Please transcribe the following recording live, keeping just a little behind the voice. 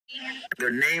The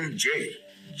name J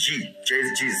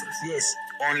is Jesus. Yes.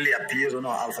 Only appears on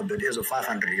our alphabet as of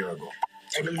 500 years ago.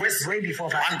 So the question, way before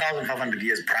 1,500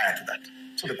 years prior to that.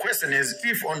 So the question is,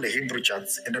 if on the Hebrew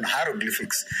charts and on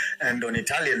hieroglyphics and on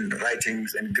Italian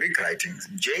writings and Greek writings,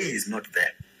 J is not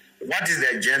there, what is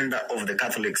the agenda of the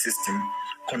Catholic system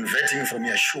converting from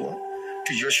Yeshua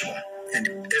to Joshua? And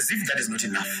as if that is not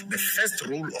enough, the first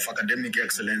rule of academic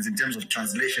excellence in terms of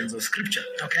translations of scripture,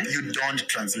 you don't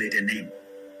translate a name.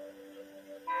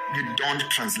 You don't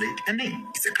translate a name.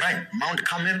 It's a crime. Mount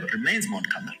Carmel remains Mount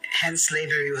Carmel. Hence,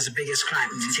 slavery was the biggest crime,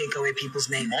 to take away people's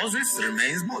names. Moses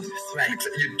remains Moses. Right.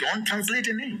 You don't translate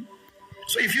a name.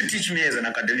 So if you teach me as an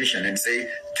academician and say,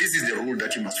 this is the rule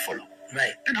that you must follow,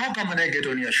 right, then how come when I get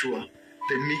on Yeshua,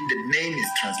 the name is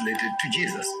translated to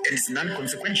Jesus and it's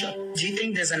non-consequential? Do you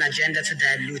think there's an agenda to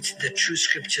dilute the true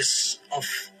scriptures of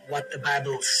what the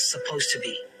Bible's supposed to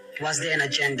be? Was there an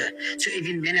agenda to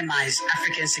even minimize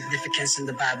African significance in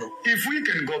the Bible? If we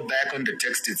can go back on the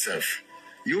text itself,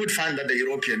 you would find that the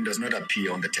European does not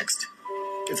appear on the text.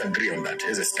 Let's agree on that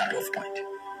as a start-off point.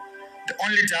 The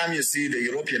only time you see the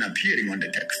European appearing on the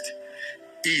text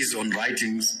is on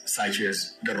writings such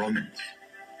as the Romans,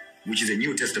 which is a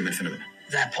New Testament phenomenon.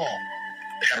 That Paul.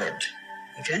 Herod.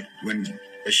 Okay. When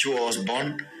Yeshua was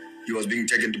born, he was being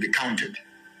taken to be counted.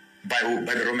 By who?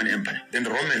 By the Roman Empire. Then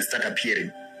the Romans start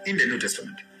appearing in the New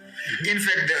Testament. In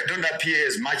fact, they don't appear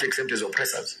as much except as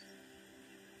oppressors.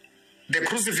 The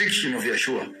crucifixion of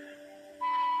Yeshua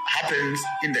happens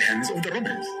in the hands of the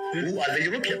Romans, who are the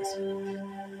Europeans.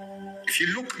 If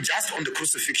you look just on the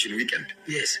crucifixion weekend,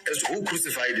 yes, as to who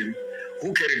crucified him,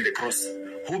 who carried the cross,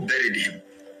 who buried him,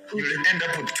 you'll end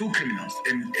up with two criminals,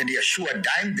 and Yeshua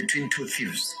dying between two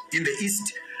thieves, in the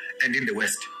east and in the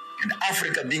west. And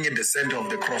Africa being at the center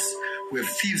of the cross, we have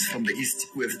thieves from the east,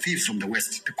 we have thieves from the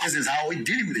west. The question is, how are we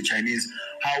dealing with the Chinese?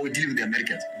 How are we dealing with the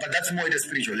Americans? But that's more at a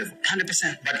spiritual level.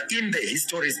 100%. But in the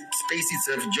history space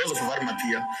itself, Joseph of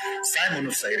Arimathea, Simon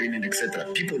of Cyrene, and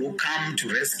etc., people who come to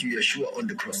rescue Yeshua on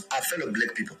the cross are fellow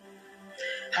black people.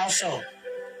 How so?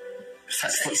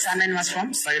 Simon was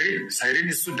from? Cyrene. Cyrene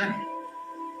is Sudan.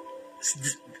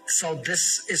 So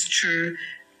this is true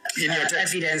in your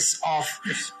evidence of...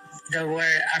 Yes. There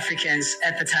were Africans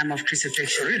at the time of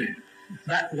crucifixion. Really?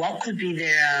 But what could be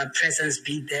their presence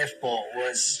be there for?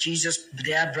 Was Jesus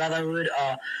their brotherhood,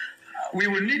 or... We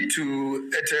will need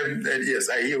to, yes,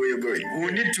 I hear where you're going. We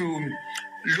will need to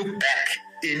look back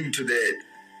into the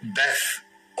birth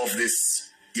of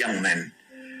this young man,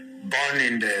 born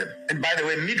in the... And by the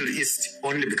way, Middle East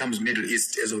only becomes Middle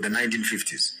East as of the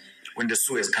 1950s, when the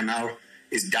Suez Canal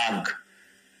is dug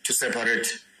to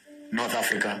separate North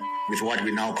Africa with what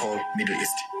we now call Middle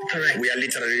East. Correct. We are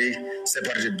literally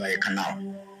separated by a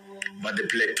canal. But the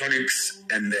tectonics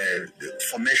and the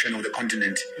formation of the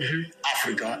continent,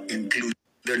 Africa, include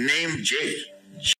the name J